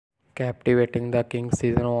Captivating the King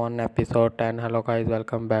Season 1 Episode 10. Hello guys,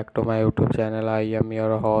 welcome back to my YouTube channel. I am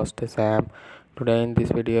your host Sam. Today in this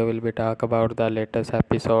video we'll be talk about the latest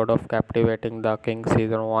episode of Captivating the King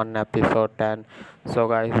Season 1 Episode 10. So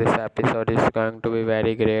guys, this episode is going to be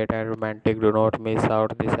very great and romantic. Do not miss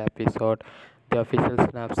out this episode. The official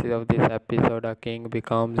synopsis of this episode: a king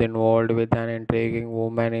becomes involved with an intriguing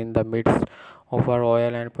woman in the midst of a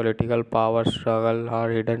royal and political power struggle. Her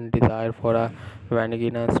hidden desire for a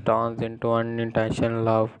Vaniguinus turns into unintentional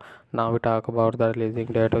love. Now we talk about the releasing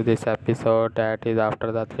date of this episode. That is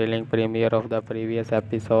after the thrilling premiere of the previous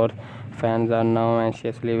episode. Fans are now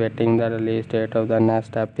anxiously waiting the release date of the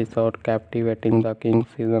next episode, Captivating the King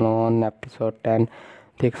Season 1 Episode 10.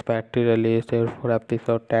 The expected release date for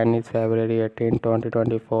episode 10 is February 18,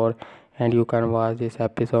 2024, and you can watch this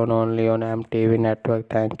episode only on MTV Network.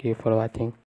 Thank you for watching.